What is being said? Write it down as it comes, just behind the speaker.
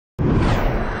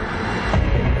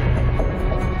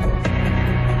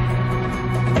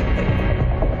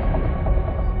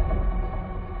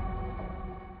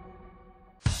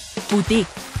putik,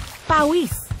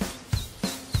 pawis,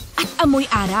 at amoy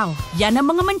araw. Yan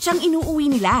ang mga mantsang inuuwi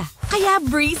nila. Kaya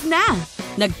breeze na!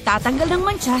 Nagtatanggal ng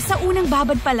mantsa sa unang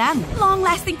babad pa lang.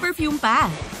 Long-lasting perfume pa.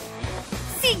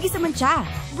 Sige sa mantsa.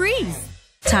 Breeze!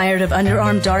 Tired of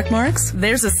underarm dark marks?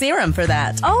 There's a serum for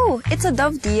that. Oh, it's a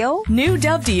Dove Deo? New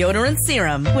Dove Deodorant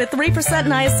Serum with 3%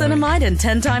 niacinamide and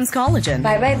 10 times collagen.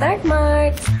 Bye-bye dark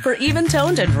marks. For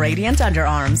even-toned and radiant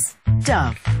underarms.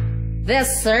 Dove. This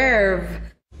serve.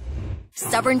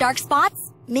 Stubborn dark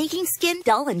spots? Making skin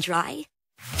dull and dry?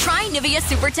 Try Nivea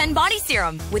Super 10 Body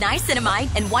Serum with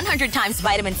niacinamide and 100 times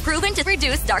vitamins proven to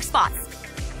reduce dark spots.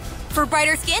 For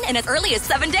brighter skin in as early as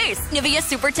 7 days, Nivea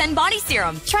Super 10 Body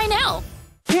Serum. Try now.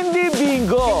 Hindi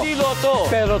bingo, hindi loto,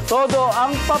 pero todo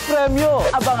ang papremyo.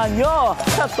 Abangan nyo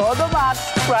sa Todo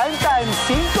Max Primetime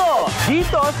 5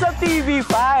 dito sa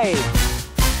TV5.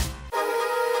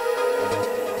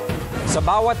 Sa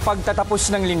bawat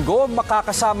pagtatapos ng linggo,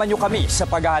 makakasama nyo kami sa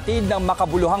paghahatid ng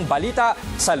makabuluhang balita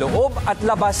sa loob at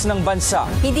labas ng bansa.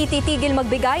 Hindi titigil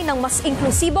magbigay ng mas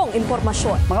inklusibong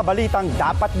impormasyon. Mga balitang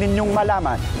dapat ninyong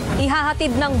malaman.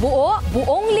 Ihahatid ng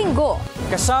buong linggo.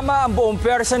 Kasama ang buong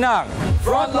pwersa ng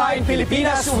Frontline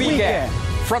Pilipinas Weekend.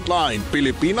 Frontline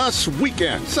Pilipinas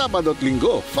Weekend, Sabado at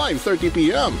Linggo, 5:30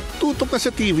 p.m. Tutok na sa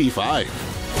TV5.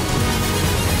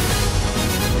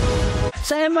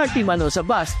 Sa MRT Mano sa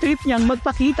bus trip niyang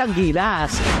magpakitang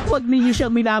gilas. Huwag ninyo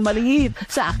siyang minamaliit.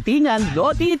 Sa aktingan,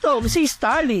 lotitong si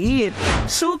Starlight.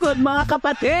 Sugod mga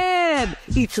kapatid!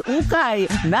 It's ukay,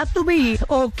 not to be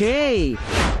okay.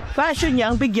 Fashion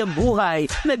niyang bigyang buhay.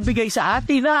 Nagbigay sa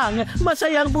atin ng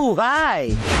masayang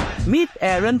buhay. Meet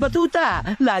Aaron Batuta.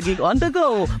 Laging on the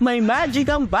go. May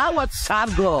magic ang bawat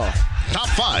sargo. Top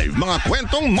 5 mga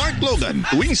kwentong Marc Logan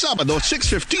tuwing Sabado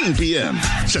 6:15 p.m.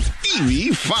 sa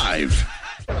TV5.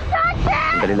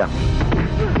 Dali lang.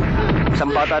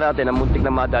 Isang bata natin ang muntik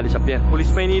na madali sa pier.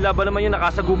 Pulis Maynila ba naman yung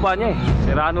nakasagupa niya eh?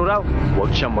 Serrano raw.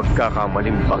 Huwag siyang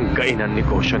magkakamaling banggain ang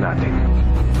negosyo natin.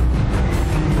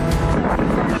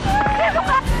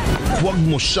 Huwag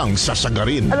mo siyang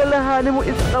sasagarin. Alalahanin mo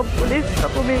isang pulis na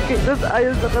kumikilos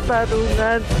ayon sa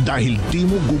katarungan. Dahil di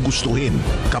mo gugustuhin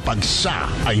kapag siya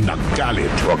ay naggalit.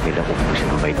 Huwag nila ubusin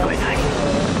ang bait ko, inay.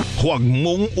 Huwag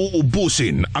mong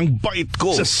uubusin ang bait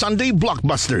ko sa Sunday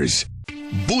Blockbusters.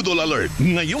 Budol Alert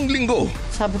ngayong linggo.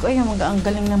 Sabi ko, ay, ang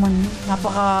galing naman.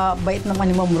 Napakabait naman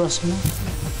ni Ma'am Rosma.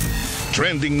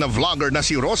 Trending na vlogger na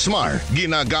si Rosmar,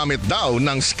 ginagamit daw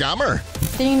ng scammer.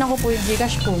 Tinignan ko po yung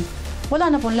Gcash ko. Wala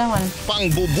na pong laman.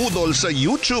 Pangbubudol sa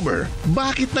YouTuber,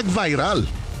 bakit nag-viral?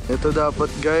 Ito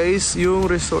dapat guys, yung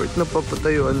resort na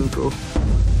papatayuan ko.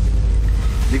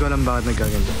 Hindi ko alam bakit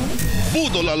nagkaganto.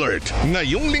 Budol Alert,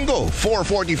 ngayong linggo,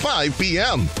 4:45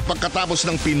 p.m. Pagkatapos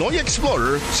ng Pinoy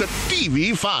Explorer sa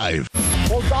TV5.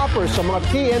 Hold offers sa mga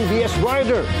TNVS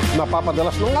rider na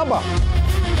papadalas ng laba.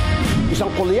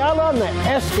 Isang kulyala na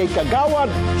SK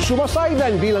Kagawad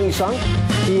sumasideline bilang isang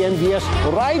TNVS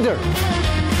rider.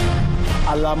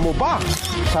 Alam mo ba,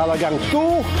 sa halagang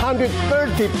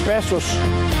 230 pesos,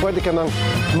 pwede ka nang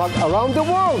mag-around the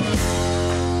world.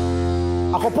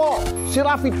 Ako po, si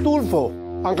Raffy Tulfo,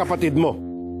 ang kapatid mo.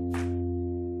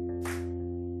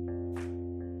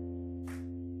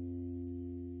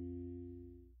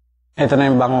 Ito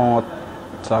na yung bangungot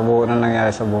sa buo na nangyari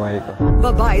sa buhay ko.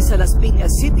 Babae sa Las Piñas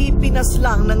City,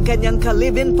 pinaslang ng kanyang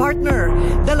ka-live-in partner.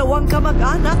 Dalawang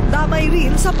kamag-anak damay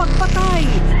rin sa pagpatay.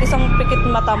 Isang pikit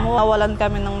mata mo, nawalan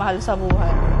kami ng mahal sa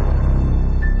buhay.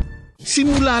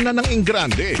 Simula na ng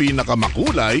Ingrande,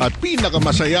 pinakamakulay at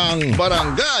pinakamasayang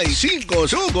Barangay 5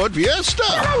 Sugod Fiesta.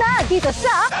 Tara na dito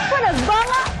sa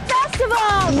Panagbenga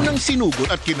Festival! Unang sinugod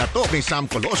at kinatok ni Sam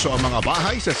Coloso ang mga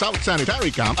bahay sa South Sanitary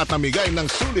Camp at namigay ng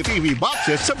sulit TV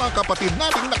boxes sa mga kapatid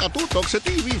nating nakatutok sa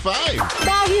TV5.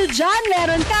 Dahil dyan,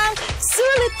 meron kang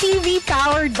sulit TV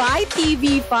powered by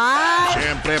TV5.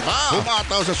 Siyempre pa,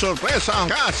 humataw sa sorpresa ang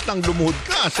cast ng Lumuhod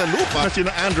Ka sa Lupa na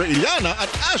sina Andrea Iliana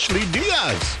at Ashley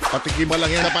Diaz. Patikiba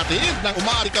lang yan kapatid ng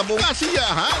umaari ka buong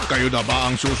kasiyahan. Kayo na ba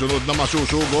ang susunod na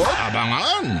masusugod?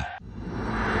 Abangan!